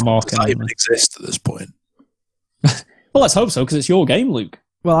obviously they've got marketing. Does that even exist at this point? Well, let's hope so, because it's your game, Luke.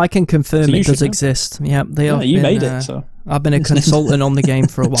 Well, I can confirm it does exist. Yeah, they are. You made it, so. I've been a consultant on the game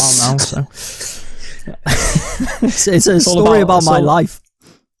for a while now, so. it's a story about my life.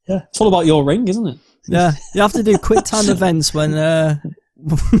 Yeah, it's all about your ring, isn't it? Yeah, you have to do quick time events when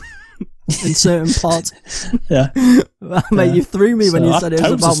in certain parts. Yeah. Mate, you threw me when you said it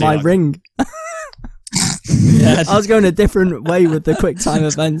was about my ring. Yeah. I was going a different way with the quick time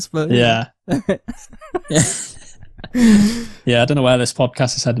events, but yeah. Yeah, I don't know where this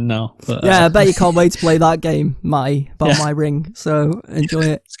podcast is heading now. But, I bet you can't wait to play that game, my ring. So enjoy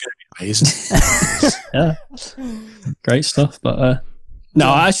it. It's going to be amazing. Yeah, great stuff. But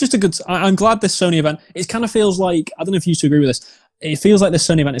no, it's just a good. I'm glad this Sony event. It kind of feels like, I don't know if you two agree with this. It feels like this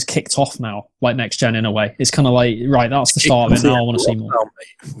Sony event is kicked off now, like next gen in a way. It's kind of like, right, that's the start of it. Now I want to see more.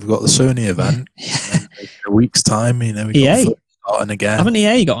 We've got the Sony event. In a week's time, you know, we EA got starting again. Haven't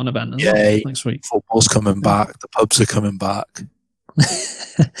EA got an event next week? Football's coming back. The pubs are coming back.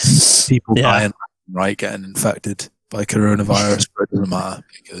 People dying, right, getting infected by coronavirus, but it doesn't matter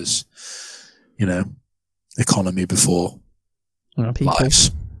because, you know, economy before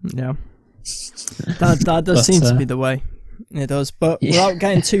lives. Yeah, that does seem to be the way. It does, but without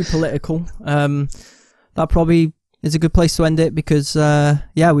getting too political, that probably is a good place to end it because,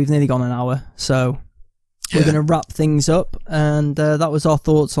 we've nearly gone an hour, so we're going to wrap things up, and that was our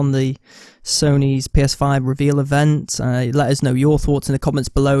thoughts on the Sony's PS5 reveal event. Let us know your thoughts in the comments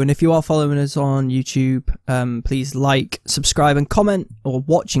below, and if you are following us on YouTube, please like, subscribe, and comment, or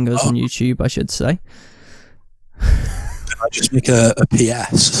watching us on YouTube, I should say. I just make a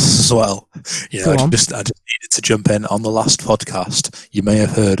PS as well. You know, I just needed to jump in on the last podcast. You may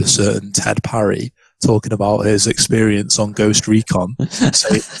have heard a certain Ted Parry talking about his experience on Ghost Recon. So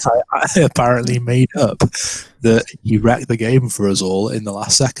I apparently made up that he wrecked the game for us all in the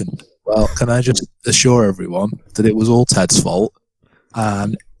last second. Well, can I just assure everyone that it was all Ted's fault,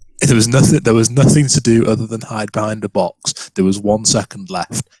 and there was nothing to do other than hide behind a box. There was 1 second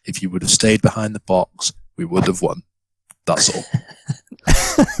left. If you would have stayed behind the box, we would have won. That's all.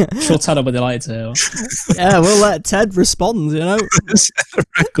 Sure, Ted will be delighted to hear. Yeah, we'll let Ted respond, Set the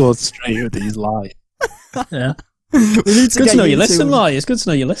record straight with these lies. Yeah. We need to Good get to know you two- listen, like. It's good to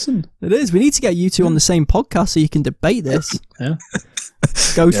know you listen. It is. We need to get you two on the same podcast so you can debate this. Yeah.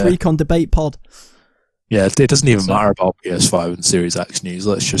 Ghost Yeah. Recon Debate Pod. Yeah, it doesn't even matter about PS5 and Series X news.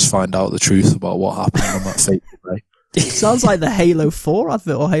 Let's just find out the truth about what happened on that fateful day. Sounds like the Halo 4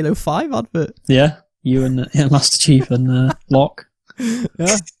 advert or Halo 5 advert. Yeah. You and Master Chief and Locke.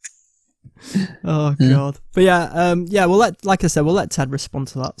 Yeah. Oh Yeah. god. But yeah, we'll let Ted respond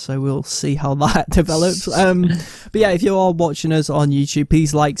to that, so we'll see how that develops. But yeah, if you are watching us on YouTube,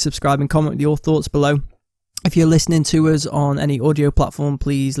 please like, subscribe, and comment with your thoughts below. If you're listening to us on any audio platform,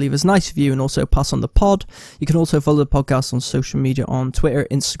 please leave us a nice review and also pass on the pod. You can also follow the podcast on social media on Twitter,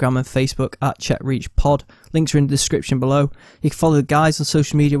 Instagram, and Facebook at ChetReachPod. Links are in the description below. You can follow the guys on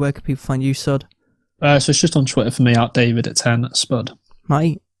social media. Where can people find you, Sud? So it's just on Twitter for me, at David at 10 Spud.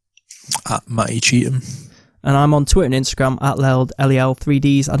 Matty? At Matty Cheatham. And I'm on Twitter and Instagram at Leld,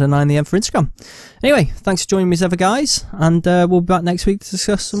 LEL3Ds, add a 9am for Instagram. Anyway, thanks for joining me as ever, guys. And we'll be back next week to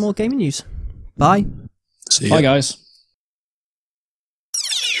discuss some more gaming news. Bye. See ya. Bye, guys.